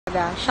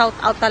Shout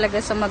out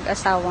talaga sa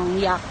mag-asawang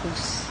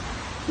Yakus,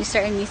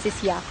 Mr. and Mrs.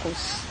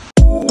 Yakus.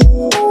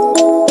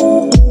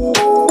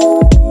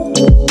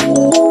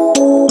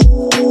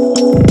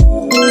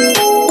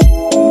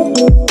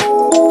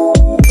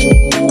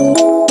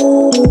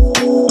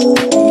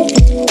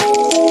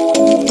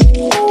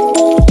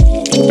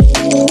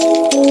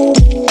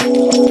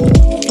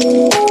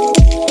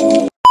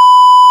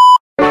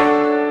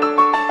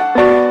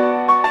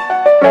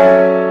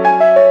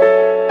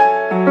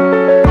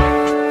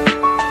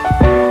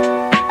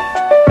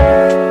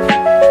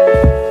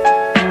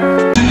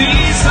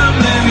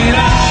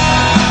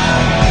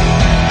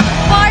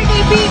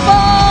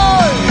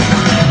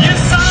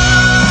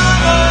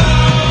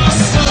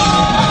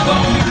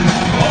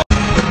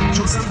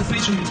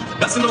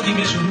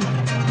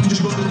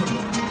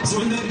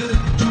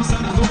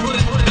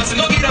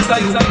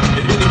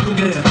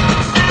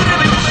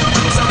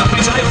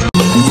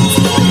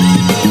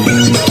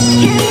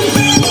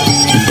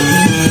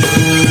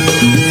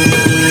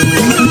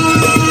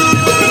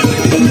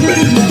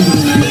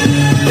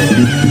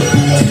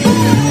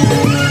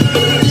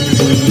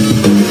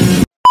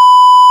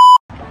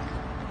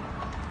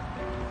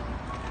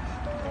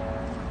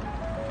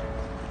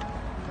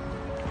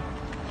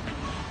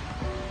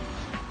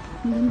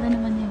 Ang ganda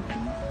naman yan.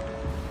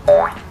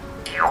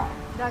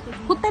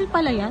 Hotel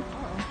pala yan?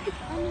 Oo.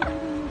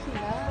 Ano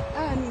sila?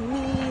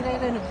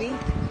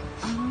 Ni-renovate.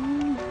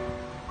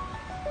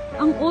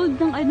 Ang old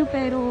ng ano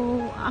pero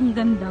ang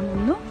ganda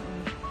mo, no?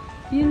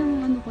 Yun ang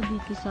ano ko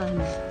dito sa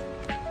ano.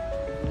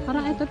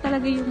 Parang ito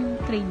talaga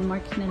yung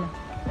trademarks nila.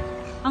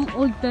 Ang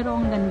old pero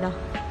ang ganda.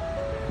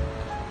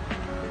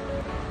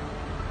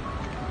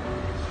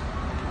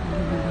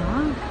 Ang ganda.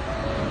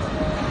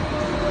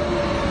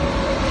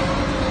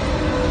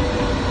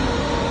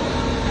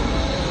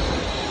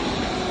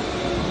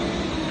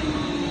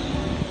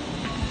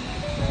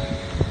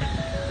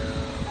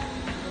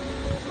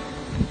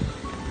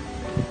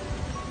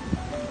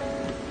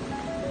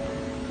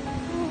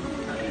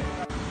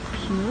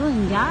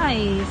 Yun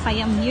guys,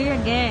 I am here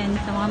again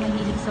sa mga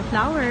mahilig sa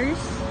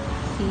flowers.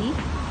 See?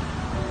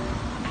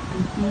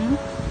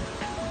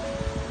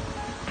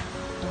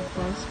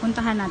 Tapos,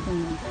 puntahan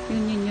natin yun.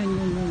 Yun.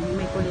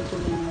 May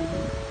kulay-kulay na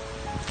yun.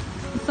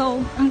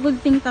 So, ang good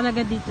thing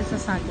talaga dito sa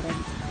Zagreb.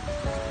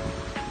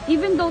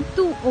 Even though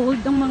too old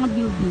ang mga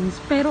buildings,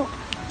 pero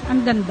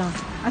ang ganda.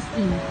 As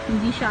in,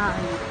 hindi siya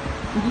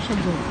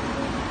joke.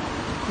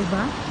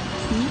 Diba?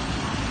 See?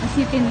 As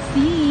you can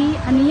see,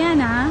 ano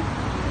yan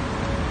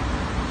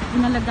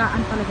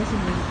inalagaan talaga si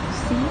dito.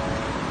 See?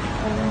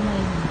 Oh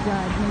my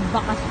God. May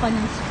bakas pa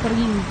ng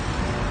spring.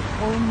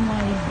 Oh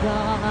my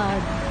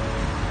God.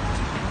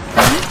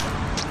 See?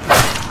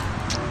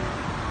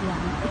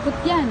 Yan. Ikot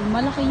yan.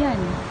 Malaki yan.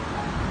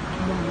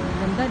 Yan.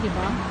 Ganda,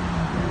 diba?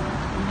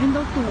 Even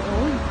though too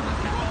old.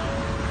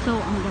 So,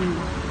 ang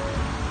ganda.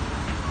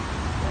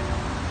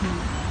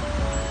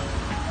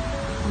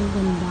 Ang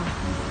ganda.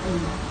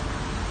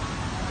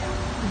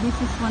 This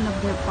is one of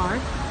their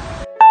parks.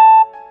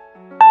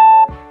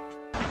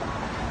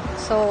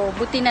 So,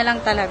 buti na lang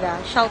talaga.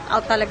 Shout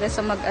out talaga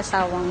sa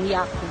mag-asawang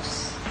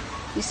Yakus,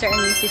 Mr.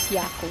 and Mrs.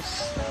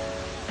 Yakus.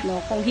 No,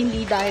 kung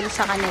hindi dahil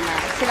sa kanila.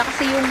 Sila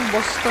kasi yung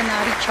boss ko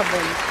na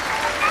reachable.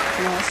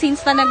 No,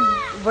 since na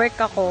nag-work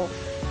ako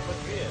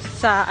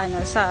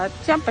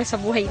siyempre sa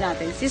buhay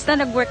natin. Since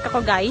na nag-work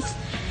ako, guys,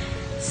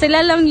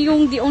 sila lang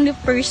yung the only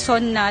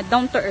person na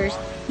down to earth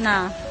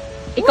na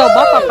ikaw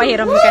ba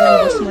papahiram ka ng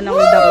boss mo ng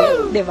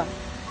dami, 'di ba?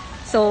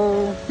 So,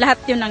 lahat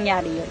yun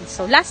nangyari yun.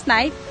 So, last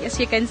night, as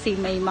you can see,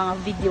 may mga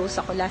videos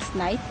ako last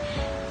night.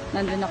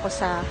 Nandun ako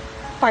sa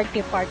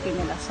party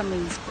nila sa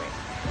main square.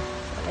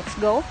 So, let's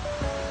go.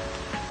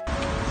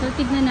 So,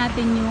 tignan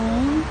natin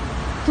yung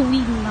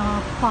tuwing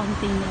na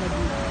fountain nila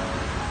dito.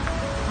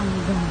 Ang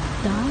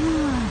ganda.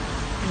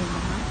 Diba?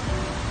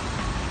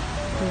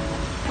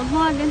 Pag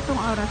mga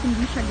ganitong oras,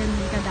 hindi siya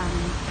ganun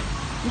kadami.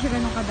 Hindi siya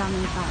ganun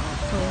kadaming tao.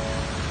 So,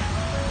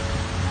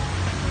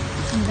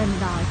 ang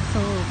ganda.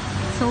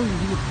 So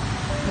lit.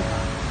 Diba?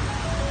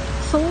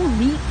 So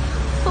lit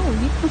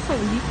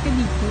ka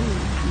dito.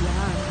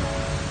 Yeah.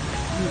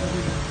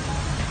 Diba?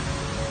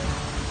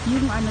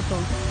 Yung ano to,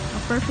 a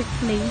perfect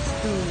place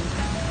to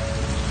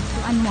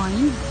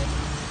unwind.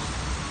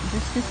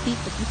 Just to sit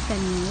at least 10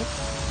 minutes.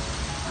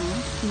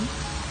 See?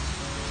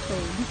 So,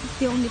 this is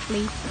the only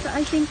place. So,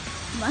 I think,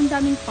 ang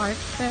daming park,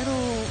 pero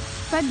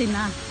pwede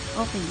na.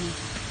 Okay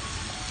na.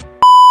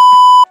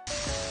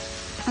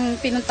 Ang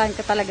pinuntahan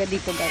ko talaga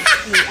dito, guys,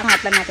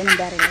 iangat lang natin ng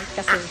barrel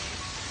kasi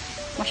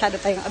masyado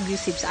tayong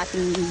abusive sa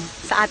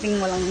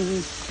ating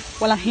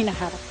walang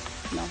hinaharap,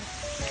 no?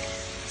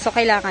 So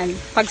kailangan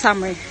pag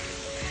summer,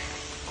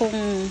 kung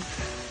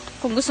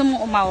gusto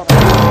mong umaura,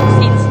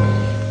 since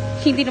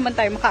hindi naman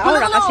tayo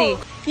maka-aura kasi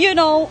yun.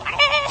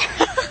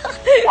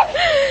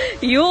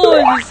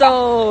 So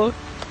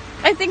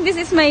I think this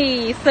is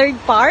my third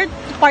part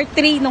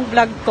 3 ng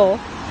vlog ko.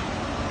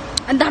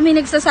 Ang dami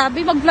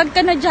nagsasabi, mag-vlog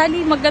ka na,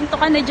 Jolly, magganto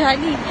ka na,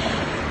 Jolly.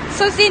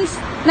 So, since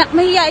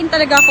mahihain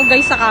talaga ako,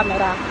 guys, sa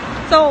camera.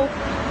 So,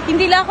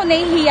 hindi lang ako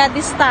nahihiya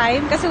this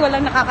time kasi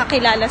walang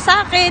nakakakilala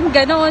sa akin,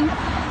 ganon.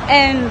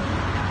 And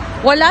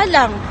wala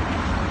lang.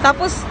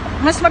 Tapos,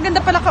 mas maganda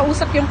pala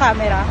kausap yung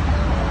camera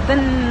than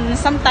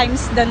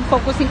sometimes than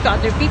focusing to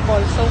other people.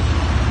 So,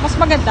 mas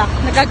maganda.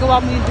 Nagagawa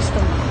mo yung gusto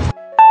mo.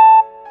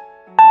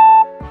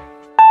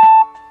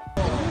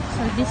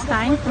 So, this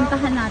time,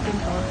 puntahan natin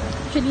to.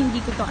 Actually,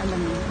 hindi ko to alam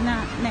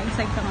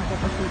na-excite lang ako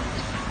kasi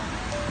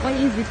why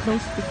is it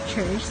those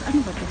pictures?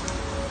 Ano ba to?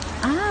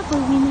 Ah, for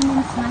women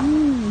and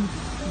science.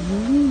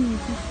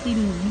 15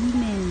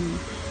 women.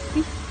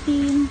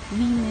 15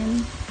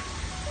 women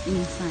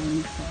in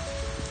science. So,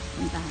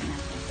 puntahan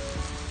natin.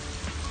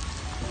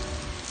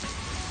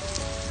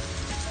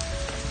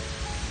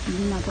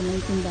 Hindi na ako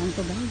naitindahan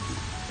to, guys.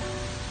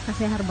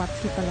 Kasi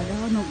harbatsi talaga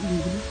ako ng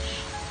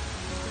English.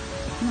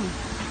 No.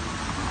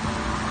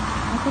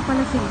 Ito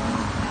pala sila.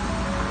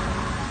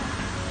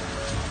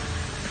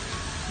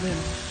 Diba?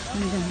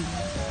 Ang ganda.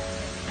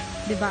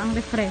 Diba? Ang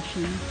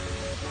refreshing.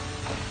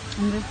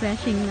 Ang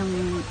refreshing ng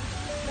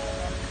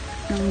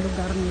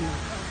lugar nila.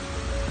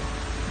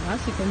 Diba?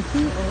 So you can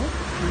see, oh,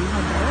 ang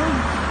habon.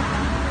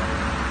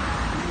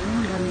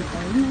 Ang ganito.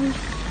 Nice.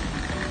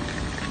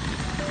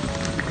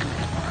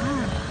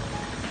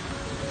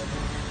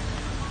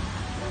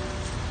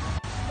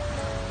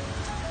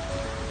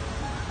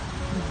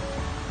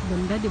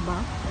 Ganda, diba?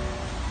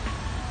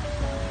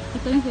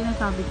 Ito yung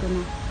sinasabi ko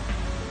na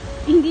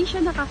hindi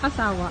siya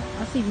nakakasawa.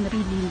 As in,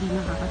 really, hindi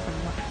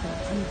nakakasawa. So,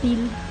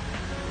 until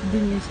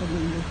dun yung sa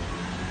dulo.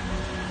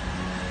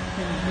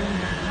 So,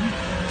 mga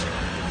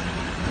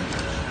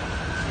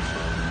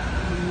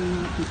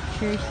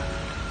pictures.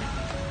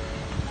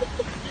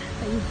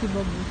 Ayun si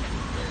Babu.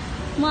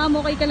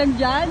 Maamokay ka lang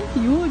dyan.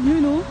 Yun,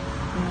 oh.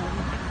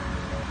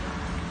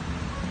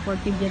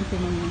 Supportive yan si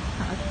mga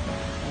taas.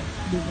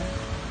 Diba?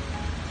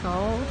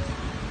 So,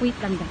 wait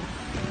lang, guys.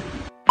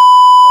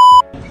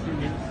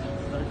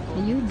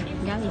 Ayun,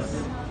 guys.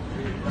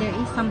 There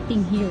is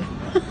something here.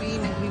 May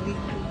nagbibig.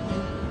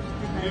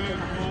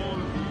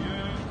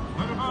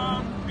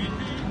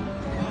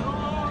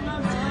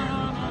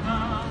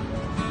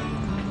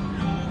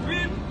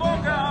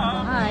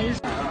 Hi.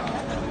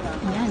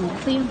 Yan,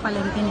 ito yung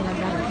palengke nila,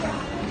 guys.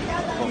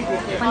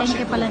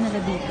 Palengke pala nila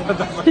dito.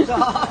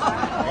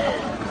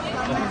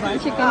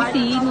 As you can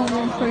see,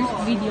 nung first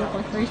video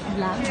ko, first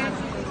vlog,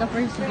 sa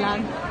first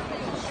vlog,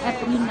 at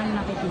yun lang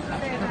nakikita.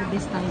 Pero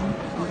this time,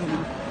 okay.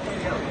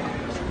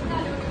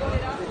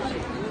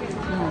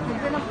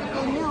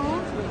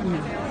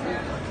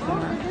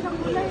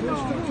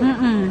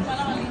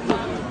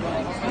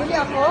 Huli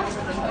ako?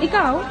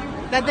 Ikaw?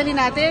 Dadali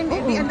natin?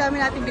 Hindi, ang dami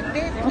natin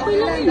bitbit. Okay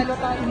lang. Dalo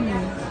tayo.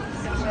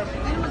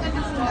 Ano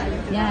magandang sundal?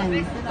 Yan.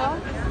 Ito?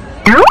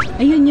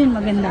 Ayun yun,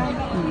 maganda.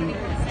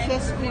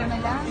 Chest mo na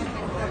lang.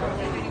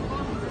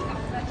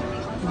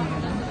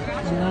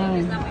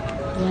 Yan.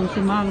 Yan si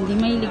ma'am. Di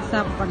mahilig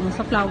sa,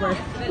 sa flower.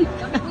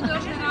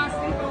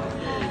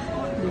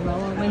 Diba?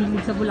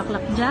 Mahilig sa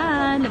bulaklak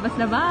dyan.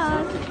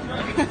 Labas-labas.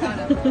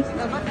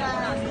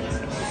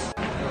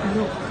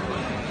 Look.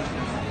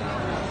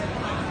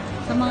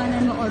 Sa mga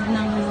nanood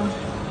ng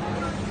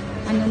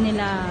ano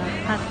nila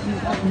cat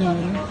niya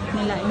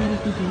nila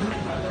Enrique Hill.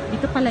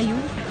 Dito pala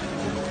yun.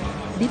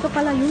 Dito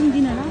pala yun.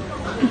 Hindi na lang.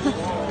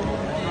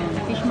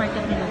 Fish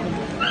market nila din.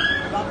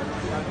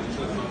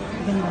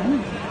 Ganda na.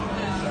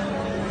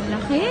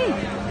 Laki.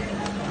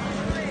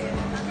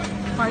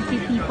 Party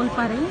people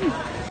pa rin.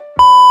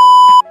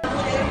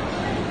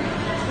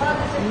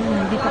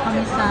 Dito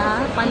kami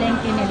sa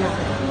palengke nila.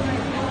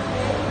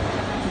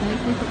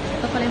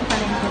 Ito pala yung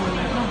palengke nila.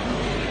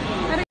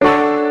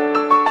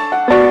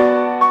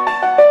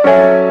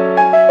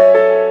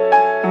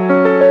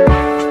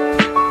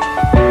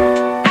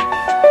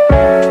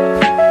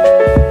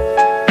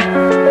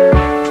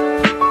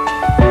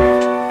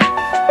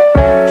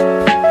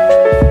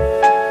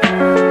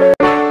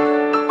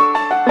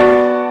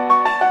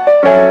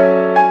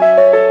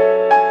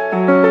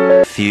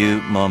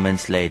 Few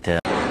moments later.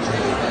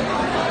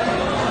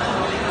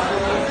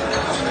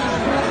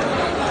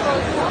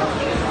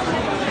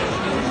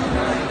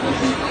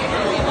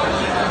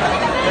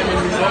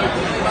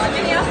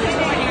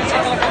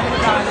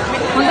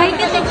 Magay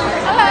ka din.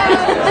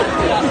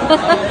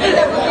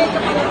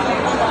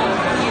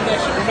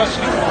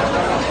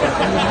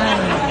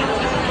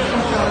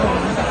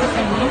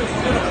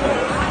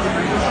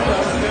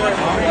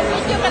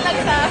 Video ka lang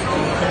sa...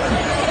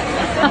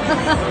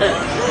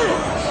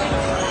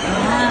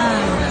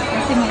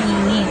 Kasi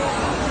mainit.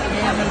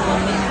 Kaya may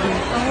ganyan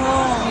dito.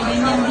 May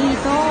ganyan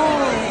dito.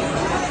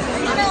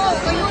 Ano?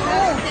 Kayo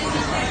mo.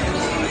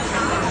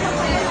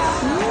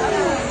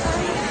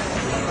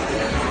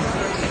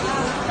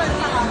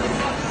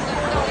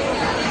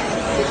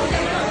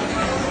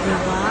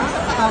 Diba?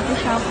 Coffee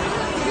shop.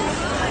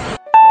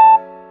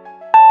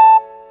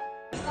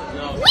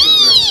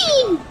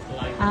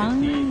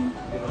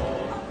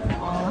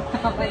 Oh,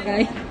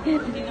 nakapagay.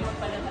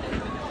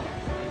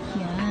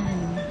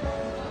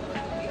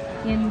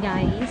 Yan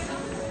guys.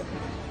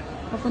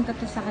 Papunta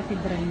to sa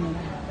katedral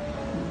nila.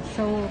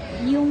 So,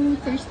 yung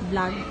first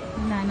vlog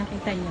na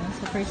nakita nyo,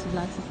 sa first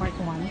vlog, sa part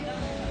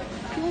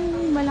 1,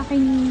 yung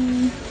malaking,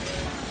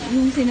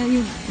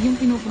 yung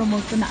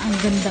pinopromote ko na ang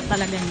ganda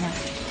talaga niya.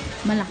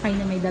 Malaki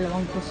na may 2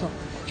 puso.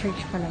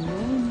 Church pala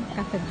yun.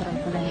 Cathedral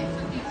pala yun.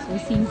 So,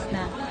 since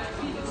na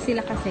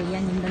sila kasi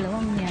yan, yung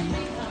 2 yan,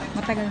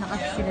 matagal na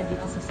kasi sila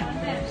dito sa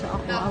Zagreb. So,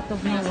 ako, out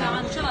of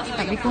nowhere,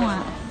 sabi ko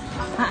nga,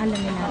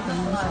 aalamin natin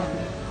yung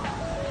Zagreb.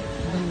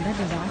 Ganda,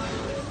 diba?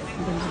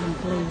 Ganda ng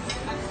place.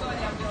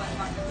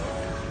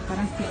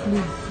 Parang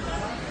siklid.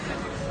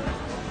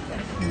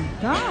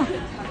 Ganda!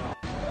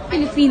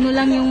 Pilipino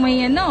lang yung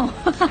may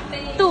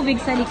tubig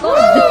sa likod.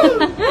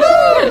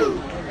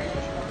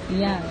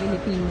 Yeah,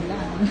 Pilipino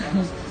lang.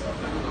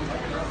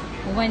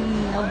 One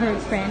of her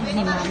friends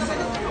ni Ma'am.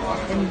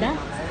 Ganda.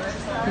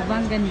 Diba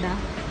ang ganda?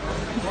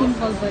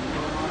 Simple but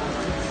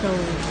so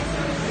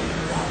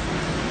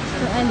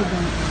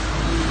elegant.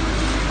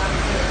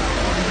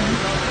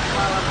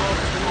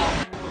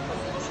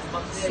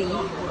 See?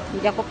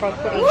 Hindi ako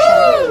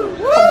preparation.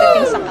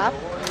 Pagdating sa cup,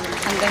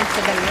 hanggang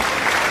sa damit.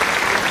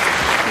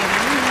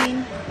 Yun.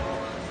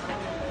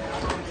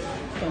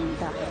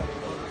 Ganda.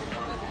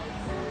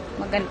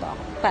 Maganto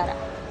ako. Para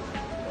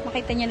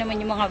makita niyo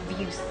naman yung mga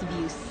views.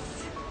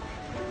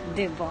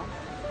 Diba?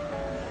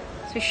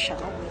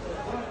 Social.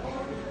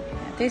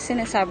 Ito yung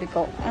sinasabi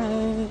ko.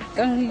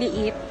 Ang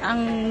liit,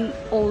 ang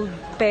old,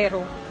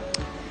 pero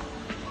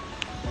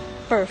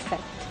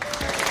perfect.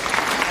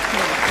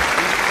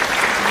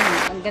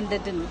 Ang ganda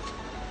dun.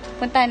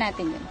 Puntahan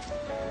natin yun.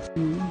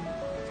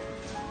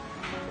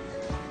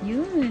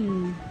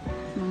 Yun.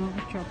 Mga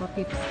katropa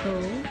pips ko.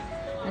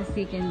 As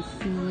you can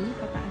see,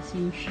 pataas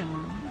yun siya.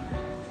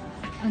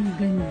 Ang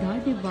ganda,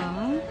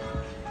 diba?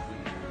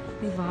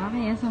 Diba?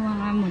 Kaya sa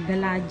mga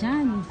magala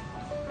dyan.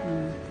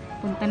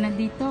 Punta na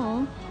dito,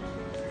 oh.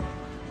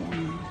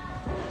 Yan.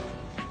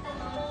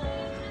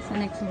 Sa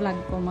next vlog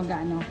ko,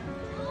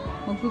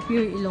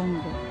 mag-pure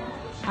Ilonggo.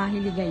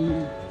 Hiligay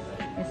mo.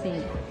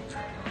 Kasi,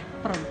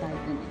 proud tayo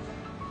dun eh.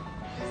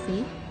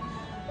 See?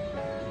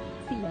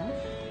 See ya?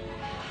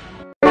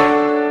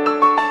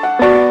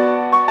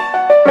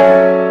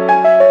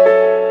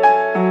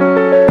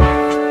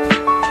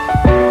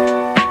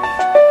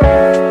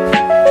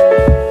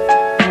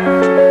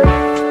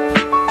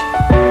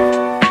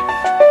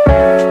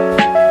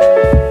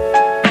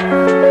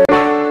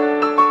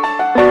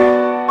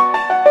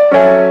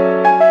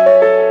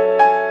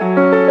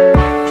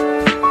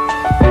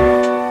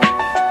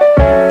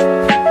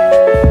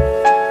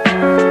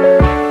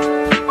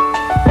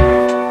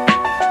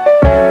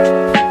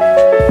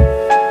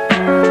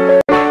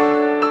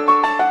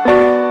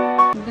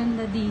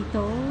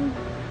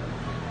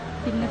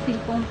 Feel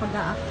ko ang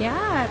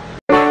pag-aakyat.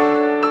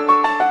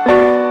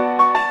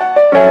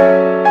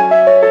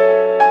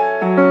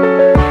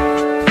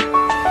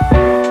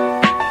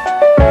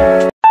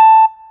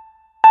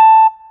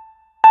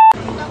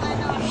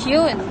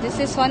 Yun, this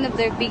is one of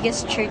their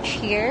biggest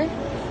church here.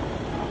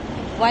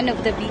 One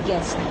of the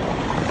biggest.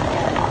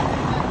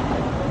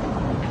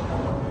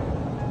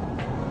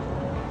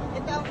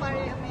 Ito ang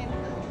parliament.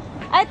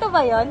 Ito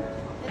ba yun?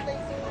 Ito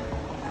yung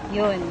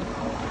Yun.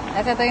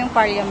 At ito yung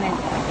parliament.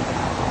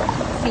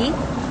 See?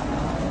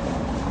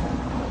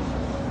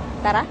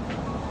 Tara.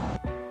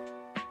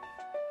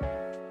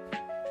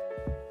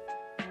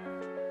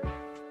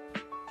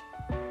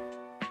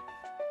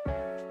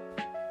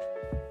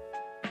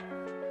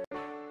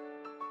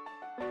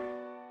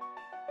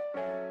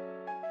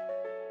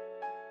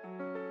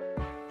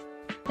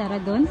 Tara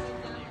doon.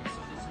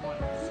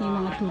 Kasi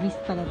mga tourist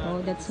pala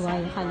to. That's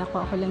why akala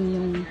ko ako lang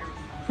yung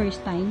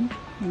first time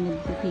na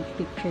nag-take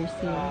pictures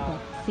here.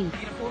 But see.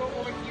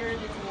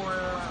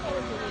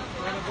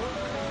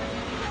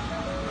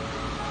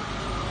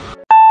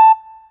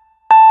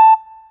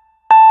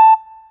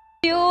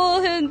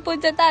 Yun,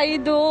 punta tayo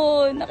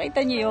doon.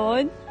 Nakita niyo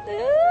yun?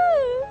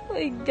 Oh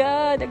my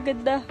God, ang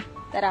ganda.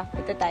 Tara,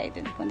 punta tayo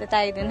doon. Punta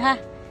tayo doon, ha?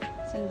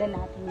 Sundan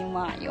natin yung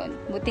mga yun.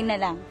 Buti na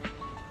lang.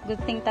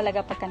 Good thing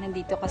talaga pagka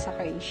nandito ka sa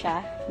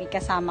Croatia, may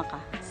kasama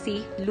ka.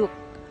 See? Look.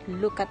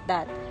 Look at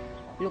that.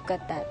 Look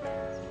at that.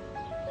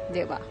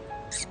 Diba?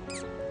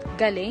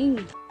 Galing.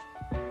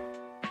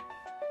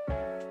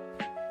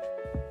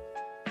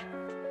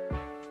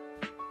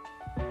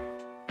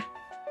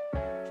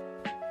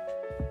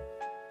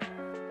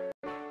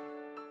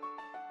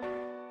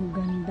 Ang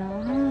ganda.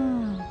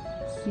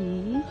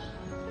 See?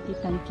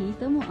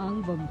 Kitang-kita mo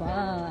ang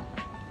baba.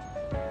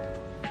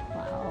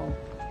 Wow.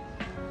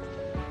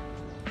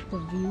 The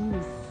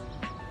views.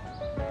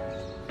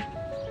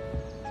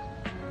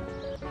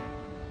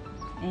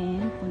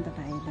 And punta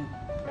tayo doon.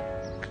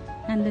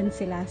 Nandun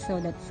sila, so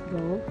let's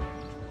go.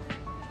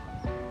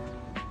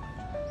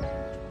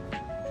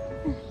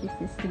 This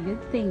is the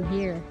good thing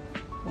here.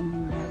 Oh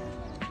my God.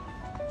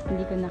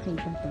 Hindi ko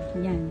nakita to.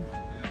 Yan.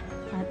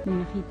 At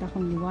may nakita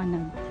kong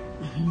liwanag.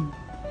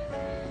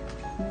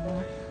 Diba?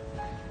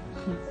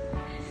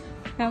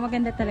 Kaya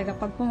maganda talaga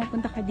pag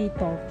pumapunta ka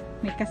dito,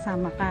 may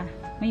kasama ka.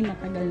 May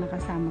matagal na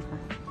kasama ka.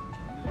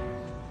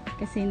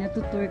 Kasi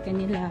natutour ka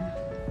nila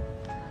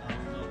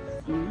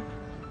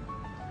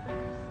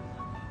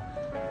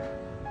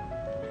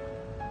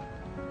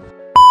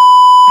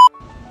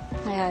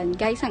Ayan,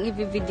 guys, ang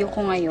i-video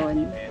ko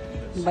ngayon,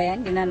 ba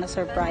yan? Di na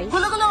na-surprise?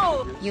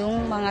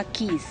 Yung mga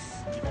keys.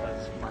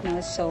 No,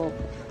 so,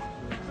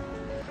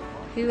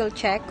 we will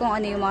check kung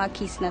ano yung mga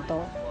keys na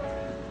to.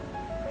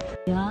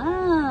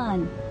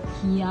 Yan!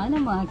 Yan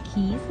ang mga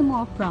keys, ang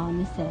mga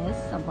promises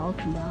about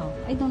love.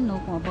 I don't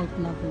know kung about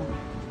love lang.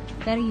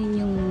 Pero yun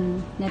yung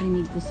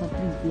narinig ko sa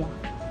trivia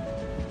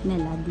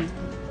nila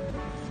dito.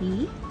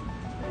 See?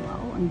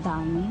 Wow, ang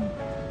dami.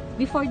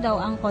 Before daw,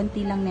 ang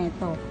konti lang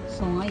neto.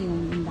 So,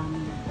 ngayon, ang dami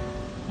na.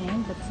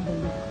 And that's the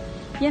look.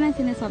 Yan ang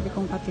sinasabi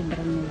kong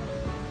cathedral nila.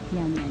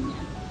 Yan, yan,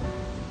 yan.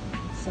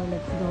 So,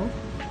 let's go.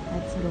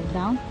 Let's go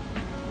down.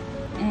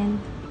 And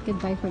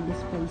goodbye for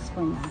this place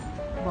for now.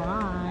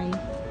 Bye!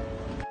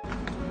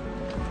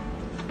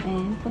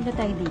 And punta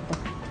tayo dito.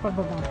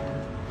 Pababa.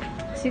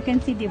 As you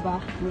can see,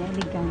 diba? May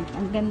elegant.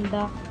 Ang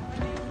ganda.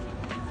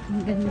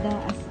 Ang ganda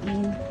as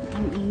in.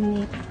 Ang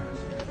init.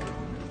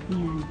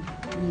 Yan.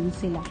 Yan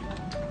sila.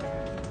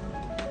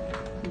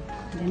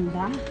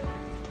 Ganda.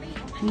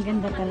 Ang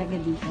ganda talaga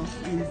dito.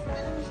 And,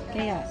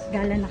 kaya,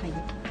 gala na kayo.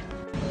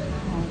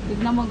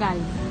 Tignan mo,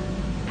 guys.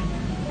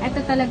 Ito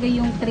talaga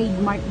yung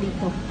trademark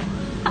dito.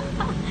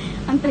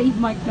 Ang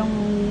trademark ng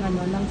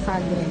ng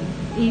Zagreb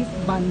is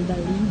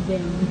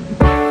vandalism.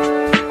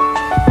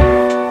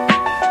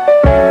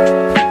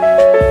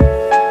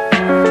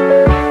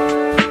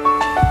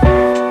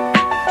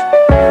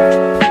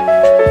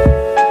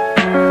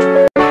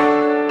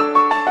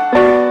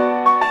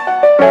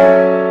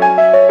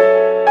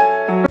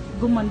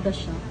 Gumanda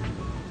siya.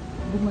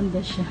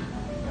 Gumanda siya.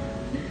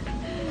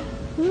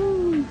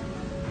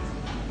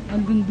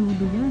 Ang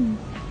gundulo yan.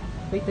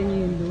 Kita niyo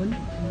yun doon?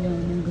 Yan,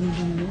 ang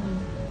gundulo yan.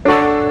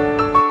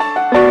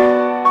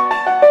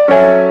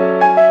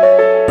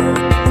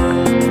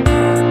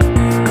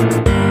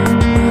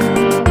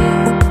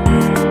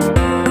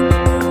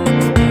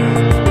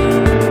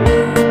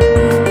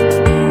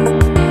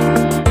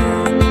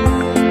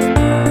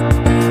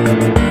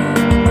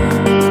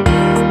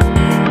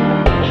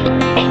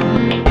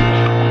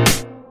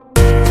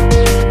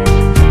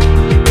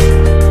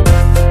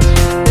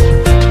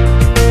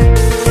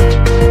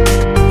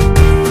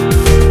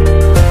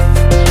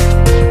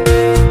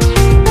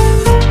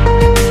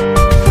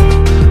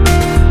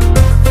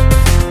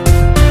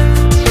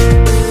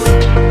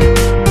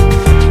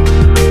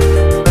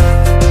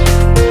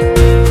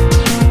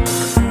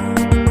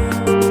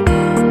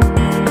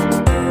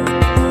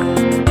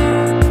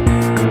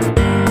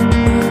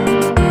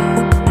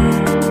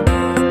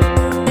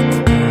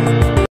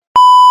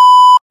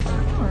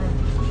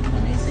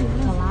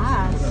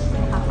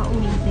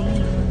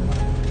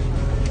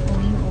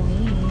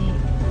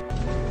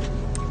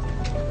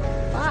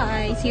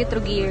 See you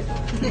through gear.